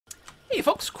Hey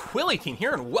folks, Quill18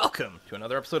 here, and welcome to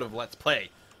another episode of Let's Play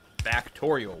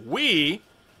Factorio. We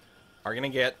are gonna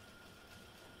get...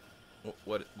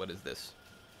 What is this?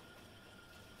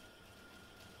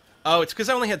 Oh, it's because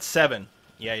I only had 7.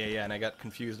 Yeah, and I got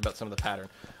confused about some of the pattern.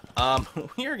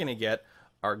 We are gonna get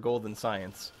our golden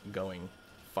science going,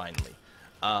 finally.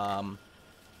 I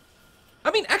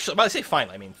mean, actually, when I say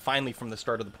finally, I mean finally from the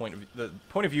start of the point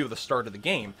of view of the start of the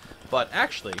game, but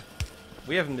actually...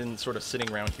 we haven't been sort of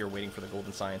sitting around here waiting for the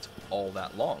golden science all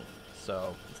that long,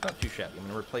 so it's not too shabby. I'm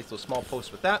going to replace those small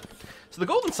posts with that. So the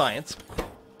golden science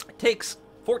takes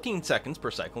 14 seconds per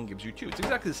cycle and gives you 2. It's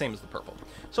exactly the same as the purple.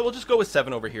 So we'll just go with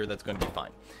 7 over here. That's going to be fine.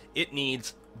 It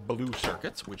needs blue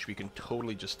circuits, which we can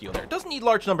totally just steal there. It doesn't need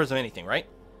large numbers of anything, right?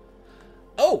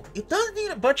 Oh, it does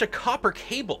need a bunch of copper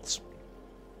cables.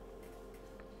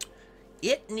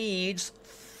 It needs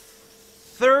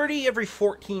 30 every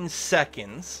 14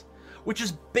 seconds... which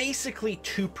is basically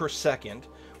 2 per second,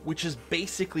 which is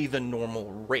basically the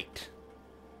normal rate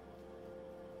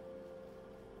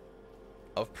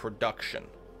of production.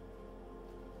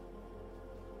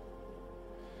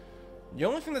 The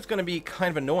only thing that's going to be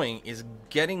kind of annoying is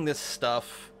getting this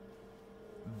stuff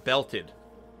belted.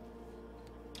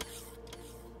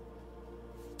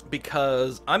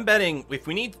 Because I'm betting if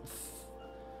we need...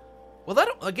 well, that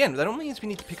only means we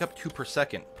need to pick up 2 per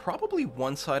second. Probably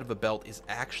one side of a belt is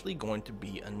actually going to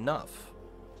be enough.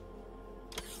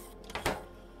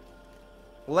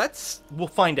 We'll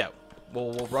find out.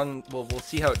 We'll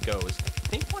see how it goes. I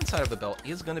think one side of the belt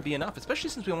is going to be enough,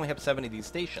 especially since we only have 7 of these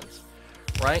stations,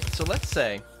 right? So let's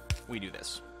say we do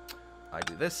this. I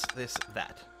do this,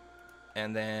 that.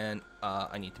 And then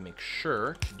I need to make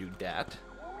sure to do that.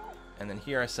 And then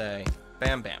here I say,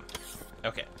 bam, bam.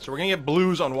 Okay, so we're going to get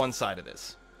blues on one side of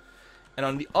this. And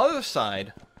on the other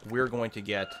side, we're going to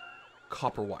get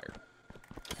copper wire.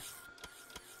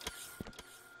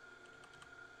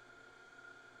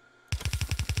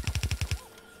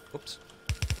 Oops.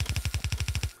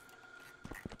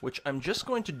 Which I'm just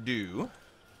going to do...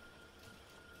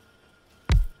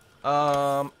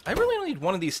 I really only need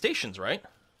one of these stations, right?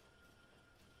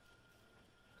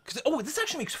 Oh, this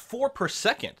actually makes 4 per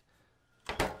second.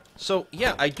 So,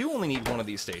 yeah, I do only need one of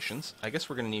these stations. I guess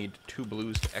we're going to need 2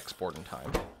 blues to export in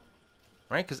time.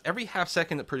 Right? Because every half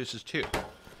second it produces 2.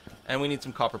 And we need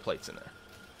some copper plates in there.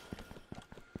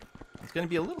 It's going to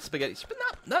be a little spaghetti, but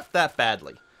not that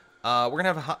badly. We're going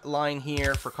to have a line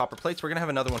here for copper plates. We're going to have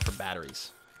another one for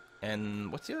batteries.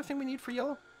 And what's the other thing we need for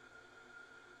yellow?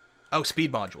 Oh,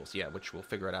 speed modules. Yeah, which we'll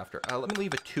figure out after. Let me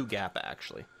leave a 2 gap,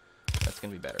 actually. That's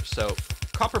going to be better. So,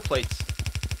 copper plates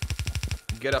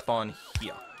get up on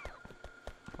here.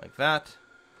 Like that.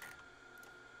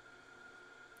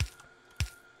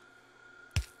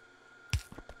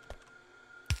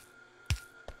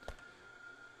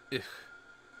 Ugh.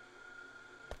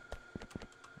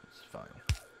 It's fine.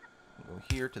 We'll go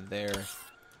here to there.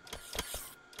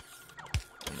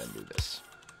 And then do this.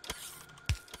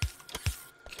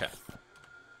 Okay.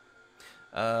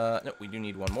 No, we do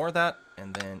need one more of that.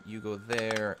 And then you go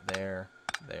there, there,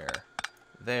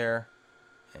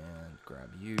 and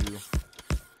grab you.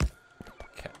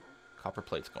 Copper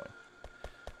plates going.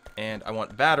 And I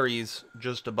want batteries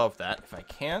just above that, if I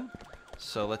can.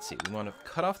 So let's see. We want to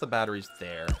cut off the batteries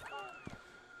there.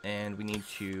 And we need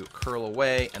to curl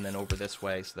away and then over this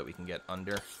way so that we can get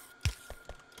under.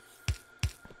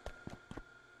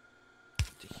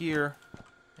 To here.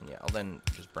 And yeah, I'll then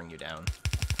just bring you down.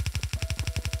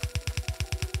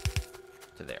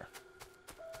 To there.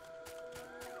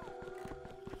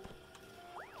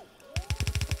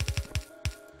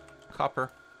 Copper.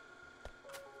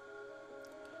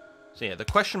 So yeah, the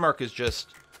question mark is just,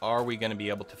 are we going to be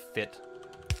able to fit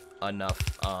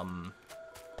enough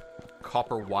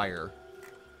copper wire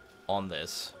on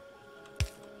this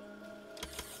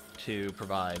to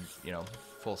provide, you know,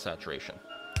 full saturation?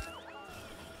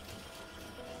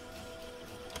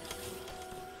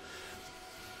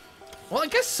 Well, I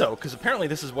guess so, because apparently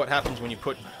this is what happens when you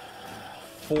put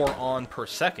 4 on per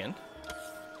second.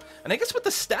 And I guess with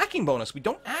the stacking bonus, we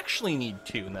don't actually need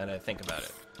 2, now that I think about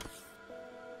it.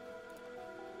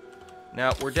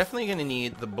 Now, we're definitely going to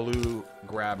need the blue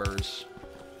grabbers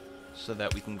so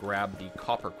that we can grab the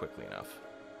copper quickly enough.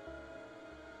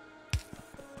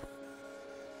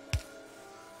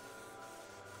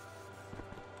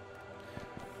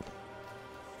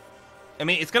 I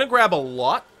mean, it's going to grab a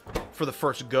lot for the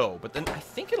first go, but then I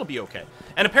think it'll be okay.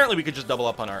 And apparently we could just double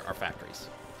up on our factories.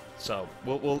 So,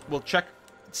 we'll check,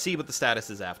 see what the status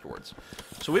is afterwards.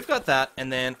 So we've got that,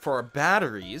 and then for our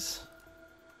batteries...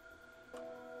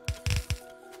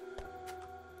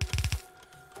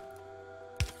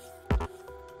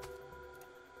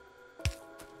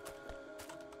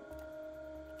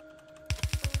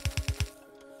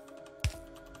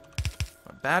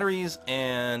 batteries,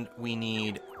 and we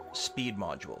need speed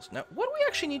modules. Now, what do we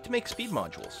actually need to make speed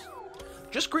modules?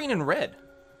 Just green and red.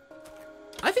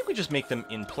 I think we just make them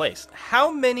in place.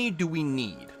 How many do we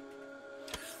need?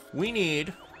 We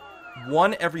need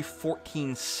one every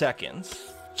 14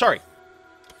 seconds. Sorry.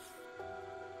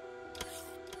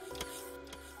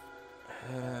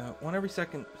 One every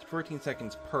 14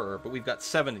 seconds per, but we've got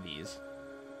 7 of these.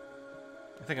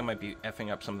 I think I might be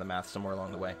effing up some of the math somewhere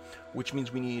along the way, which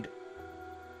means we need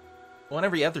one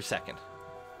every other second.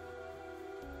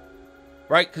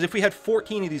 Right? Because if we had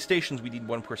 14 of these stations, we need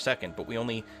 1 per second, but we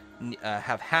only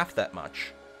have half that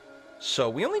much. So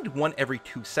we only need 1 every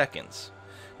 2 seconds.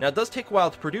 Now, it does take a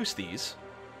while to produce these.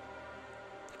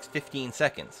 It takes 15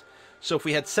 seconds. So if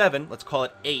we had 7, let's call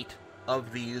it 8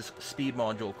 of these speed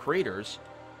module creators,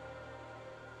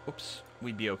 oops,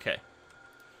 we'd be okay.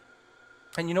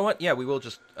 And you know what? Yeah, we will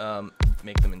just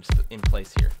make them in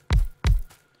place here.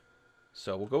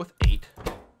 So we'll go with 8.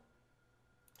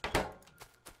 I'm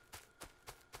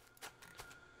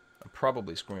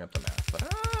probably screwing up the math, but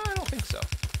I don't think so.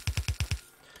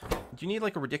 Do you need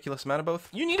like a ridiculous amount of both?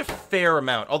 You need a fair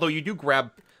amount, although you do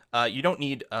grab, you don't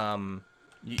need,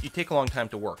 you take a long time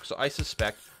to work. So I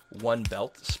suspect 1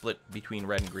 belt split between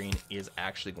red and green is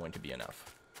actually going to be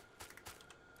enough.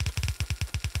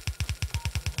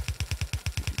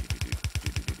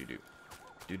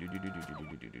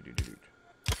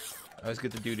 I always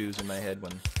get the doo-doos in my head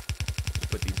when you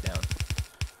put these down.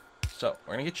 So,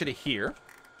 we're going to get you to here.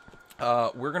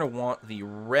 We're going to want the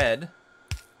red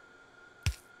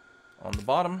on the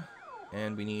bottom,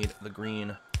 and we need the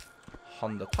green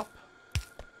on the top.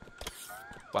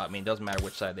 Well, I mean, it doesn't matter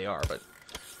which side they are, but,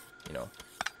 you know.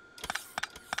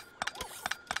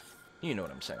 You know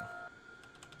what I'm saying.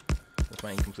 With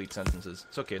my incomplete sentences.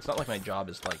 It's okay, it's not like my job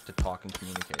is, like, to talk and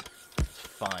communicate. It's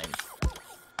fine.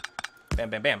 Bam,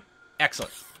 bam, bam.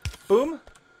 Excellent. Boom,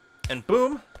 and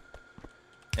boom,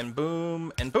 and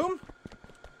boom, and boom.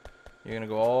 You're going to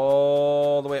go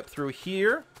all the way up through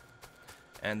here,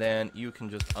 and then you can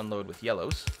just unload with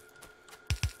yellows,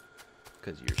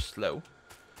 because you're slow.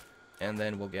 And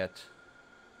then we'll get...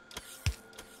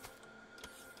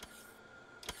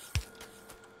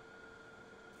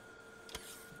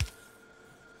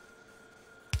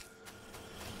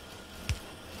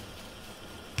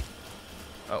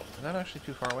 Oh, is that actually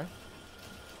too far away?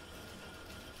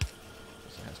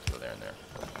 It has to go there and there.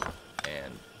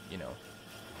 And, you know.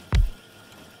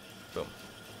 Boom.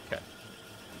 Okay.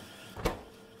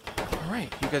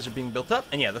 Alright, you guys are being built up.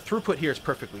 And yeah, the throughput here is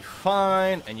perfectly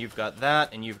fine. And you've got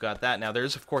that, and you've got that. Now,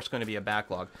 there's, of course, going to be a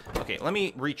backlog. Okay, let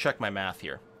me recheck my math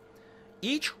here.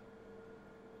 Each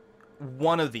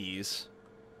one of these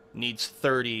needs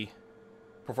 30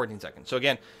 per 14 seconds. So,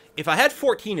 again, if I had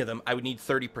 14 of them, I would need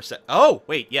 30%. Oh,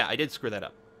 wait, yeah, I did screw that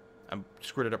up. I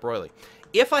screwed it up royally.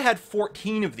 If I had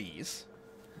 14 of these,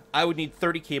 I would need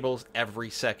 30 cables every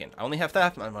second. I only have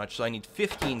that much, so I need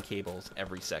 15 cables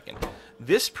every second.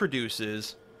 This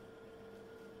produces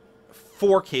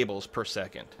 4 cables per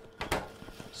second.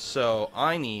 So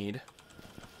I need,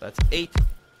 that's 8,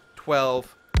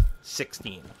 12,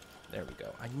 16. There we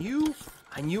go. I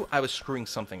knew I was screwing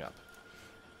something up.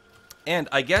 And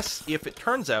I guess if it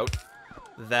turns out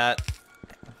that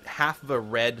half of a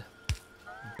red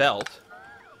belt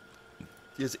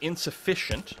is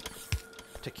insufficient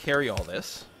to carry all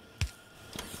this,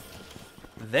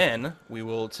 then we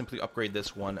will simply upgrade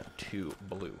this one to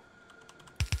blue.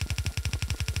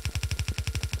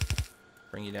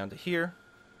 Bring you down to here.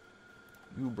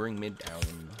 You bring me down.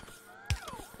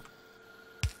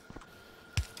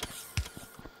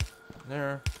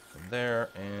 There, and there,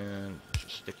 and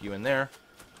just stick you in there.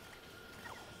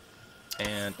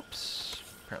 And, oops,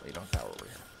 apparently you don't have power over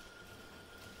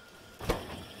here.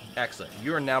 Excellent.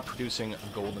 You are now producing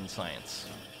golden science.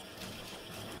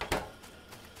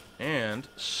 And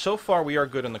so far we are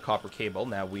good on the copper cable.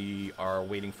 Now we are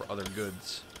waiting for other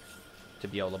goods to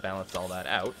be able to balance all that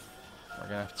out. We're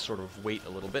going to have to sort of wait a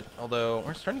little bit. Although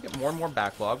we're starting to get more and more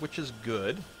backlog, which is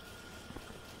good.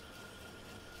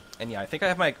 And yeah, I think I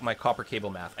have my copper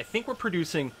cable math. I think we're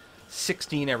producing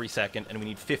 16 every second, and we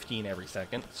need 15 every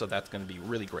second. So that's going to be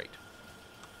really great.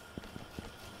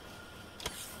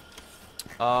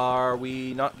 Are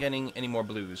we not getting any more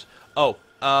blues? Oh,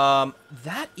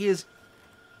 that is...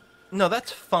 No,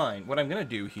 that's fine. What I'm going to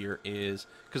do here is...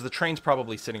 Because the train's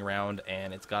probably sitting around,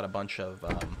 and it's got a bunch of...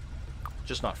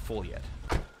 just not full yet.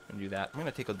 I'm going to do that. I'm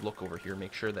going to take a look over here,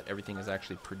 make sure that everything is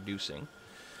actually producing.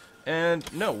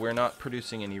 And no, we're not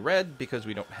producing any red because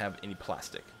we don't have any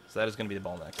plastic. So that is going to be the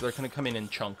bottleneck. So they're going to come in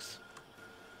chunks.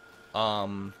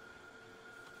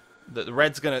 The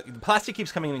red's gonna... The plastic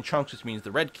keeps coming in chunks, which means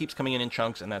the red keeps coming in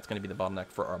chunks, and that's going to be the bottleneck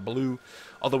for our blue.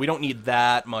 Although we don't need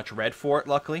that much red for it,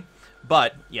 luckily.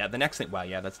 But, yeah, the next thing... Wow,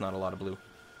 yeah, that's not a lot of blue.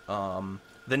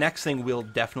 The next thing will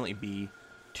definitely be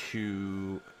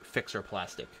to fix our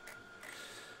plastic.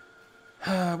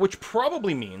 Which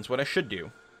probably means what I should do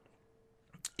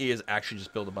is actually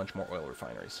just build a bunch more oil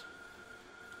refineries.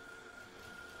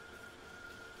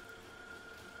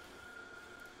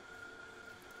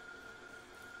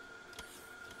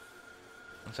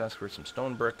 Let's ask for some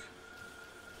stone brick,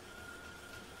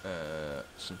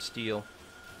 some steel.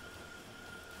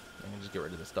 I can just get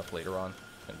rid of this stuff later on.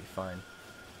 It's gonna be fine.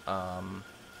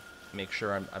 Make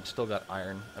sure I've still got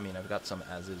iron. I mean, I've got some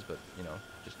as is, but you know,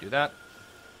 just do that,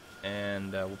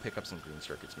 and we'll pick up some green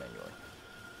circuits manually.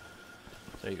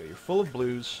 So there you go. You're full of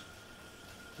blues.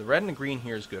 The red and the green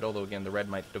here is good, although again, the red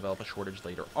might develop a shortage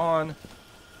later on.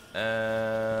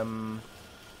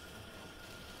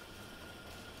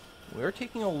 We're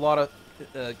taking a lot of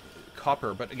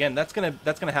copper, but again, that's gonna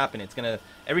happen. It's gonna,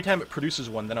 every time it produces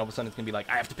one, then all of a sudden it's gonna be like,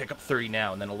 I have to pick up 30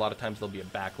 now, and then a lot of times there'll be a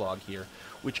backlog here,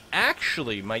 which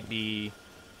actually might be,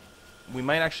 we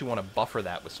might actually want to buffer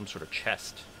that with some sort of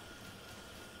chest.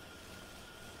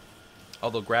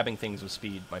 Although grabbing things with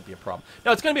speed might be a problem.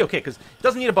 No, it's gonna be okay, because it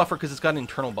doesn't need a buffer, because it's got an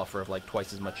internal buffer of like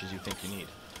twice as much as you think you need.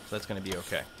 So that's gonna be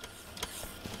okay.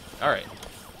 Alright.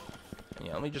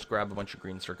 Yeah, let me just grab a bunch of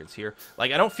green circuits here.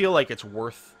 Like, I don't feel like it's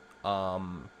worth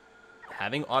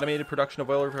having automated production of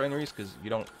oil refineries, because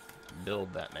you don't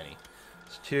build that many.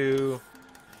 It's 2.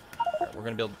 Right, we're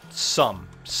going to build some.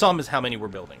 Some is how many we're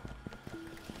building.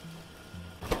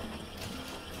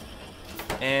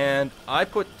 And I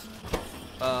put,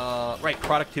 right,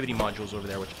 productivity modules over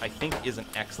there, which I think is an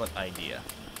excellent idea.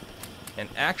 And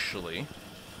actually,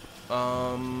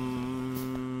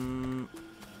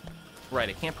 right,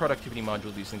 I can't productivity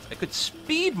module these things. I could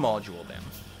speed module them.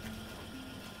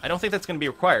 I don't think that's going to be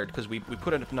required, because we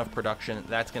put in enough production.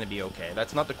 That's going to be okay.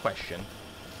 That's not the question.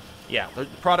 Yeah, the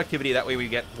productivity, that way we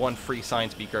get 1 free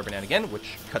science beaker every now and again,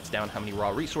 which cuts down how many raw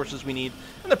resources we need.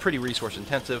 And they're pretty resource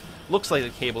intensive. Looks like the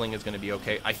cabling is going to be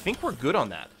okay. I think we're good on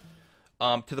that.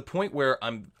 To the point where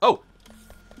I'm... Oh!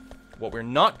 What we're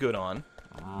not good on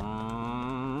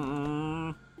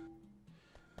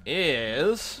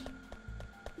is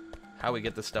how we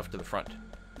get this stuff to the front.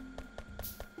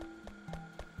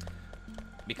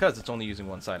 Because it's only using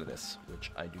one side of this,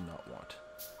 which I do not want.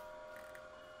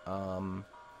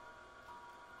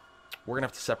 We're going to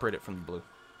have to separate it from the blue.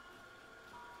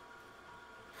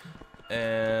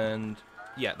 And,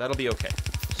 yeah, that'll be okay.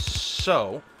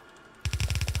 So,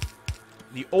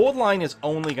 the old line is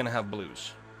only going to have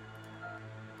blues.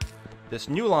 This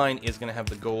new line is going to have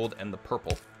the gold and the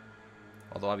purple.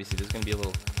 Although, obviously, there's going to be a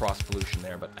little cross-pollution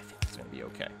there, but I think it's going to be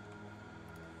okay.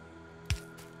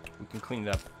 We can clean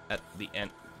it up at the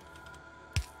end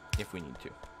if we need to.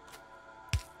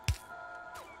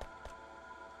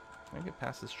 Can I get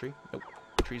past this tree? Nope.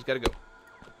 The tree's got to go.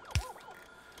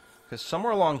 Because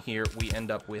somewhere along here, we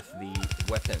end up with the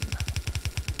weapon.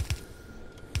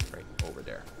 Right over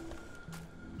there.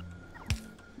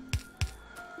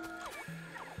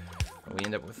 And we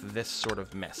end up with this sort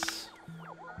of mess.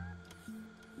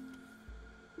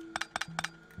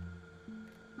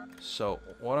 So,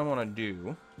 what I want to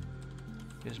do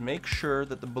is make sure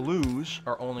that the blues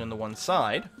are only on the one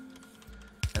side,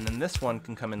 and then this one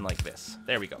can come in like this.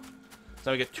 There we go. So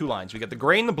now we get 2 lines. We got the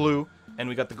gray and the blue, and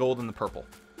we got the gold and the purple.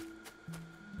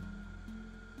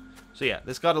 So yeah,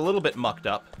 this got a little bit mucked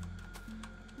up,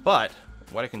 but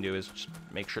what I can do is just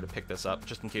make sure to pick this up,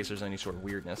 just in case there's any sort of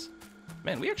weirdness.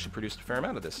 Man, we actually produced a fair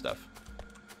amount of this stuff.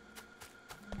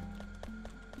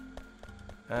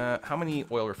 How many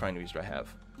oil refineries do I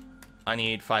have? I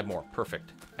need 5 more.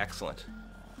 Perfect. Excellent.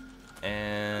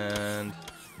 And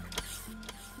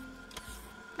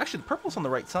actually, the purple's on the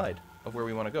right side of where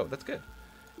we want to go. That's good.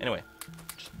 Anyway,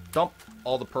 just dump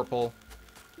all the purple.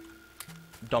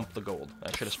 Dump the gold. I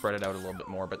should have spread it out a little bit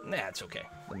more, but nah, it's okay.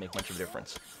 Doesn't make much of a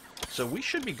difference. So we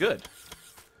should be good.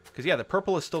 Because, yeah, the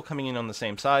purple is still coming in on the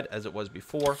same side as it was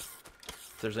before.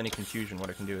 If there's any confusion, what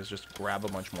I can do is just grab a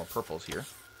bunch more purples here.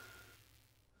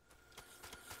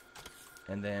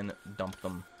 And then dump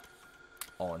them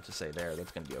all into, say, there.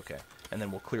 That's going to be okay. And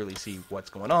then we'll clearly see what's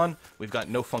going on. We've got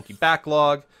no funky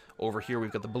backlog. Over here,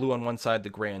 we've got the blue on one side, the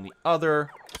gray on the other.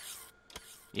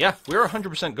 Yeah, we're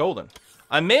 100% golden.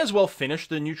 I may as well finish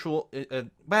the neutral...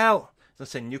 well,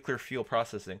 let's say nuclear fuel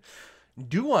processing.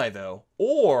 Do I, though?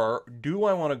 Or do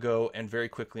I want to go and very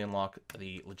quickly unlock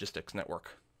the logistics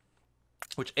network?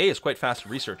 Which, A, is quite fast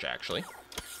research, actually.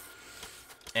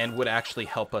 And would actually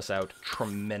help us out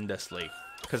tremendously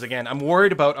Because again, I'm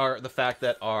worried about the fact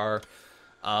that our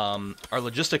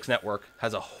logistics network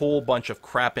has a whole bunch of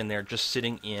crap in there just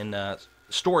sitting in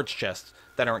storage chests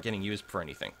that aren't getting used for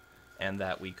anything, and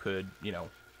that we could, you know,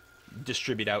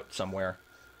 distribute out somewhere.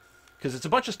 Because it's a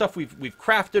bunch of stuff we've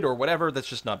crafted or whatever that's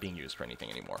just not being used for anything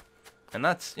anymore, and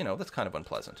that's, you know, that's kind of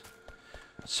unpleasant.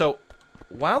 So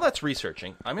while that's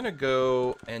researching, I'm gonna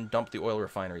go and dump the oil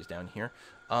refineries down here.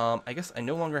 I guess I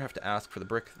no longer have to ask for the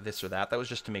brick, this or that. That was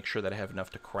just to make sure that I have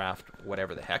enough to craft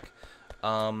whatever the heck.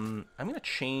 I'm going to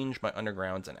change my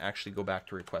undergrounds and actually go back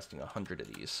to requesting 100 of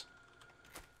these,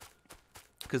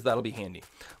 because that'll be handy.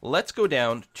 Let's go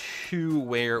down to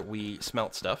where we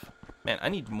smelt stuff. Man, I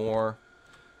need more.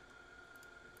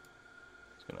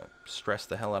 It's going to stress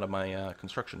the hell out of my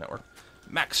construction network.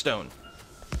 Max stone.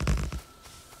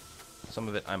 Some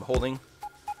of it I'm holding.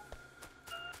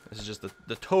 This is just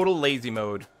the total lazy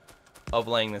mode of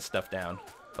laying this stuff down.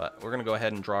 But we're going to go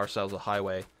ahead and draw ourselves a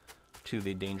highway to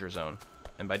the danger zone.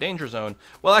 And by danger zone,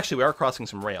 well, actually, we are crossing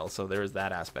some rails, so there is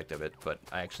that aspect of it, but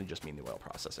I actually just mean the oil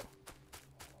processing.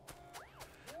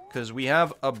 Because we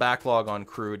have a backlog on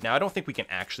crude. Now, I don't think we can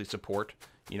actually support,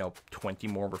 you know, 20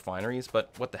 more refineries,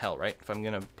 but what the hell, right? If I'm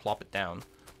going to plop it down,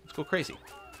 let's go crazy.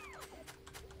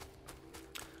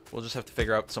 We'll just have to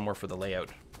figure out somewhere for the layout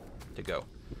to go.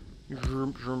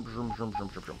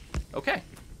 Okay.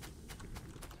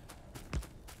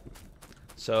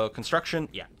 So, construction,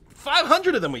 yeah.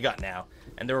 500 of them we got now,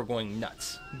 and they were going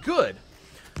nuts. Good.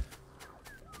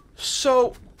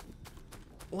 So,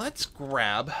 let's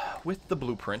grab, with the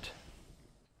blueprint,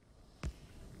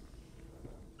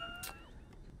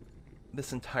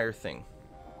 this entire thing.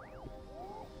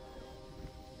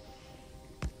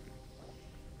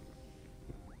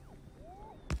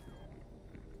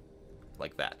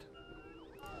 Like that.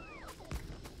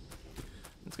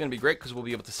 It's going to be great because we'll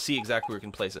be able to see exactly where we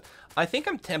can place it. I think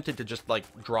I'm tempted to just, like,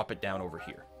 drop it down over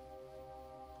here.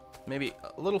 Maybe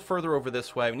a little further over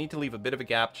this way. We need to leave a bit of a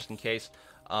gap just in case.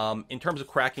 In terms of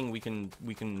cracking, we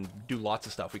can do lots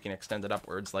of stuff. We can extend it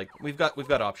upwards. Like, we've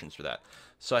got options for that.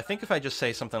 So I think if I just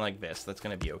say something like this, that's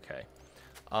going to be okay.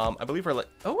 I believe our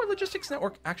logistics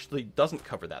network actually doesn't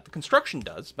cover that. The construction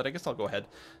does, but I guess I'll go ahead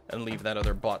and leave that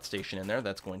other bot station in there.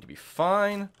 That's going to be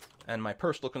fine. And my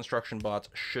personal construction bots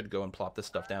should go and plop this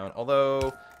stuff down.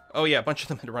 Although, oh yeah, a bunch of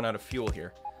them had run out of fuel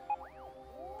here.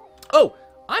 Oh,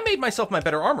 I made myself my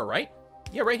better armor, right?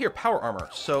 Yeah, right here, power armor.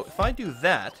 So if I do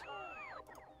that...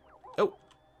 Oh.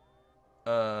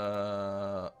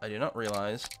 I did not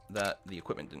realize that the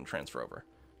equipment didn't transfer over.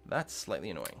 That's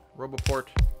slightly annoying. Roboport,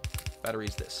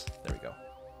 batteries, this. There we go.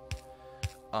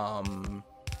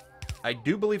 I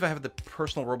do believe I have the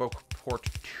personal Roboport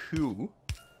 2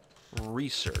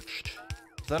 researched.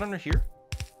 Is that under here?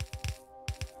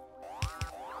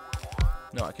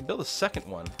 No, I could build a second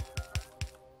one.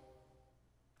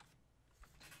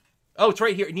 Oh, it's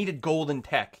right here. It needed golden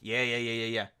tech.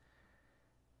 Yeah.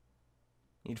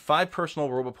 Need 5 personal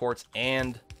Roboports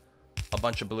and a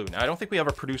bunch of blue. Now, I don't think we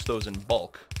ever produced those in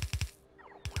bulk.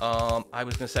 I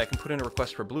was going to say I can put in a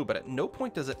request for blue, but at no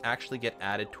point does it actually get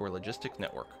added to our logistics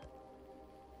network.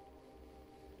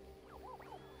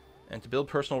 And to build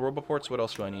personal Roboports, what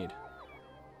else do I need?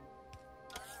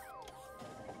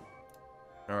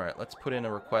 Alright, let's put in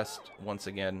a request once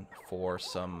again for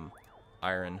some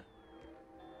iron.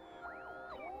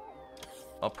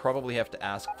 I'll probably have to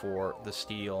ask for the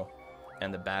steel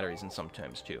and the batteries and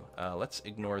sometimes too. Let's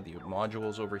ignore the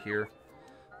modules over here.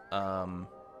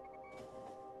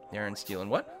 Iron, steel,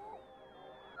 and what?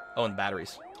 Oh, and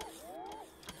batteries.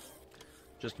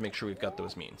 Just to make sure we've got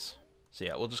those means. So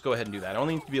yeah, we'll just go ahead and do that. I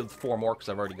only need to build 4 more because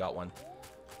I've already got one.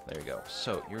 There you go.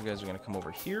 So you guys are going to come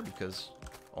over here because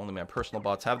only my personal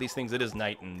bots have these things. It is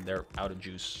night and they're out of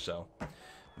juice, so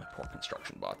my poor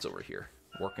construction bots over here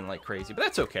working like crazy. But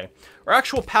that's okay. Our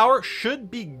actual power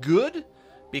should be good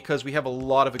because we have a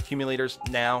lot of accumulators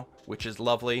now, which is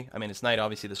lovely. I mean, it's night,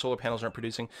 obviously. The solar panels aren't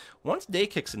producing. Once day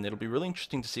kicks in, it'll be really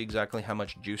interesting to see exactly how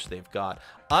much juice they've got.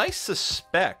 I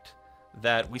suspect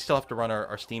that we still have to run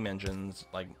our steam engines,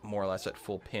 like, more or less at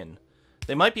full pin.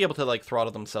 They might be able to, like,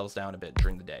 throttle themselves down a bit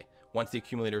during the day. Once the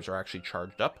accumulators are actually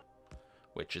charged up,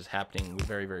 which is happening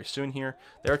very, very soon here.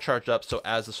 They're charged up, so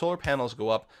as the solar panels go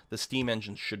up, the steam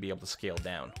engines should be able to scale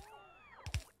down.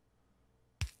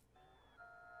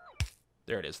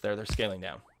 There it is. They're scaling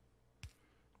down.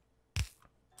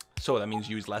 So that means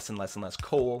use less and less and less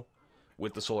coal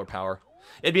with the solar power.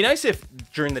 It'd be nice if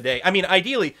during the day... I mean,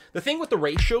 ideally, the thing with the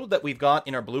ratio that we've got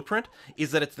in our blueprint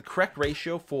is that it's the correct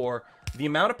ratio for the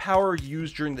amount of power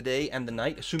used during the day and the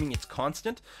night, assuming it's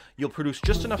constant. You'll produce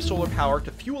just enough solar power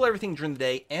to fuel everything during the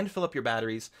day and fill up your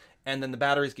batteries, and then the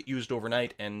batteries get used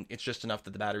overnight, and it's just enough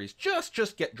that the batteries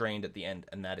just get drained at the end,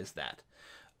 and that is that.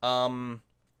 I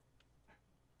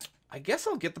guess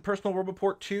I'll get the personal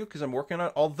roboport too, because I'm working on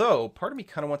it, although part of me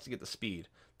kind of wants to get the speed.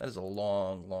 That is a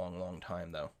long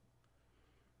time, though.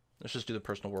 Let's just do the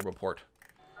personal roboport.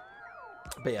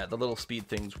 But yeah, the little speed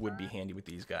things would be handy with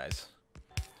these guys.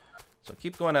 So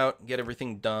keep going out, get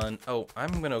everything done. Oh,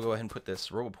 I'm going to go ahead and put this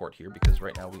roboport here, because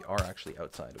right now we are actually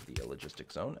outside of the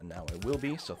logistics zone, and now I will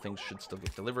be, so things should still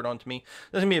get delivered onto me.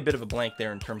 There's going to be a bit of a blank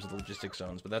there in terms of the logistics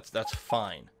zones, but that's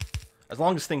fine. As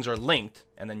long as things are linked,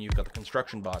 and then you've got the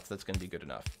construction bots, that's going to be good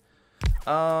enough.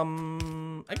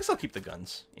 I guess I'll keep the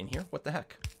guns in here. What the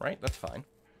heck, right? That's fine.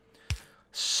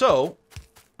 So,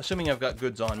 assuming I've got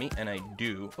goods on me, and I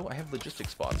do... Oh, I have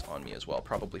logistics spots on me as well,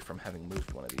 probably from having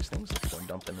moved one of these things. Let's go and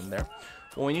dump them in there.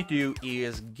 What we need to do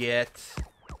is get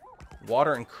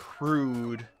water and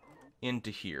crude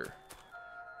into here.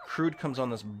 Crude comes on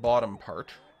this bottom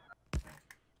part.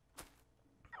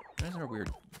 Where's our weird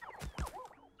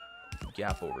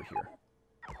gap over here?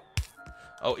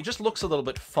 Oh, it just looks a little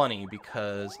bit funny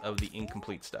because of the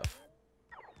incomplete stuff.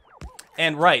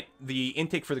 And right, the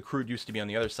intake for the crude used to be on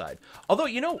the other side. Although,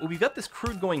 you know, we've got this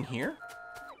crude going here.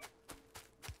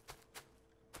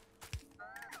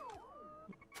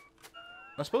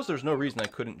 I suppose there's no reason I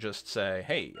couldn't just say,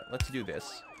 hey, let's do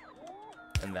this.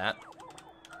 And that.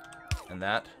 And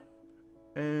that.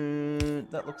 And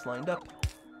that looks lined up.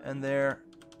 And there.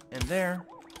 And there.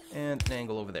 And an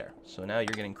angle over there. So now you're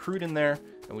getting crude in there.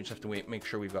 And we just have to make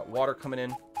sure we've got water coming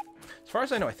in. As far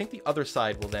as I know, I think the other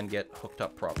side will then get hooked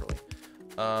up properly.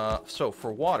 So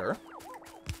for water...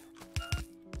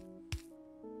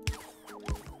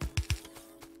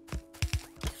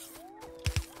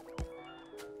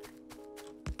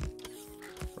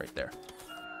 right there.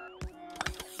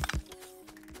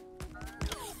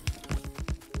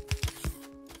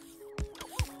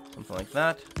 Something like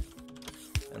that.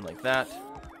 And like that.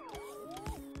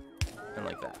 And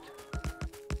like that.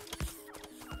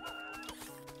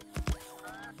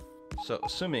 So,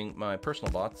 assuming my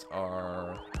personal bots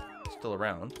are still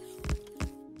around.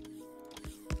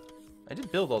 I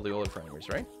did build all the oil refineries,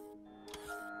 right?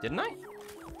 Didn't I?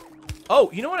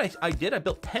 Oh, you know what I did? I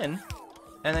built 10,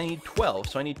 and I need 12,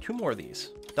 so I need 2 more of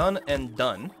these. Done and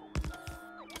done.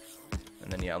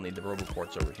 And then, yeah, I'll need the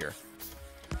roboports over here.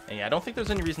 And yeah, I don't think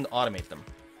there's any reason to automate them.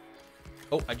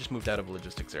 Oh, I just moved out of a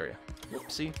logistics area.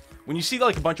 Whoopsie. When you see,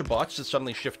 like, a bunch of bots just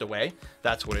suddenly shift away,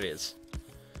 that's what it is.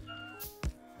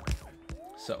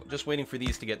 So, just waiting for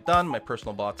these to get done. My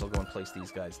personal bots will go and place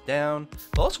these guys down.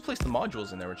 I'll also place the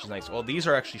modules in there, which is nice. Well, these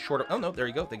are actually shorter. Oh, no, there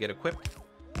you go. They get equipped.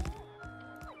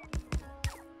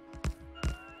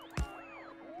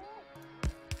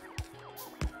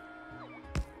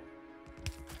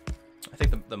 I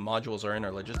think the modules are in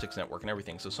our logistics network and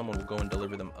everything, so someone will go and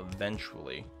deliver them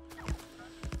eventually.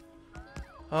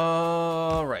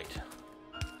 Alright. Do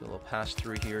a little pass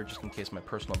through here, just in case my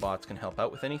personal bots can help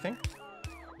out with anything.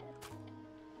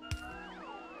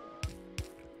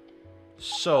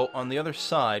 So, on the other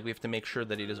side, we have to make sure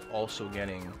that it is also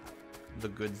getting the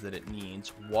goods that it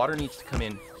needs. Water needs to come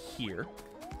in here.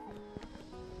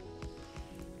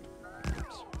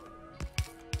 Oops.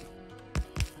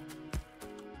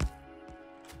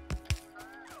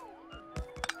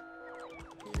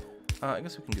 I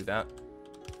guess we can do that.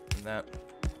 And that.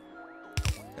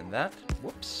 And that.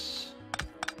 Whoops.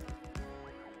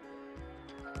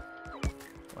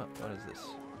 What is this?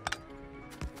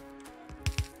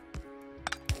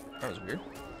 That was weird.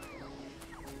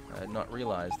 I had not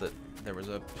realized that there was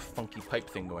a funky pipe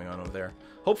thing going on over there.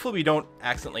 Hopefully we don't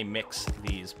accidentally mix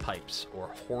these pipes, or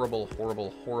horrible,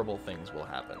 horrible, horrible things will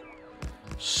happen.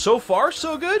 So far,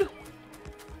 so good?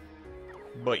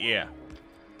 But yeah.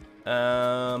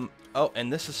 Oh,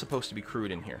 and this is supposed to be crude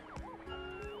in here.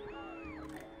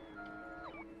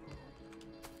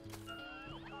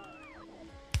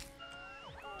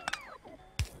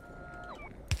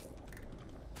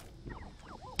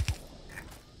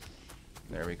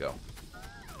 There we go.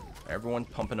 Everyone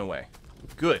pumping away.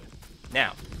 Good.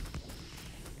 Now,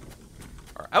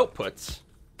 our outputs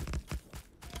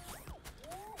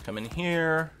come in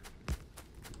here.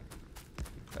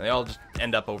 And they all just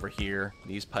end up over here.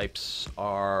 These pipes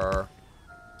are...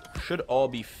 should all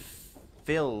be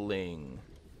filling.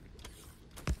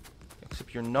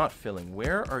 Except you're not filling.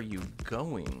 Where are you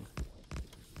going?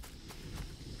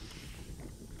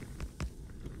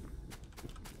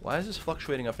 Why is this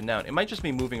fluctuating up and down? It might just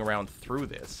be moving around through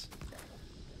this.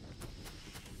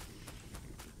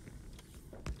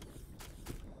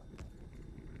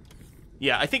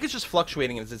 Yeah, I think it's just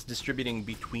fluctuating as it's distributing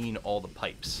between all the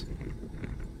pipes.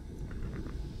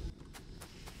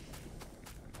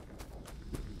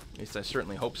 least I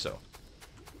certainly hope so.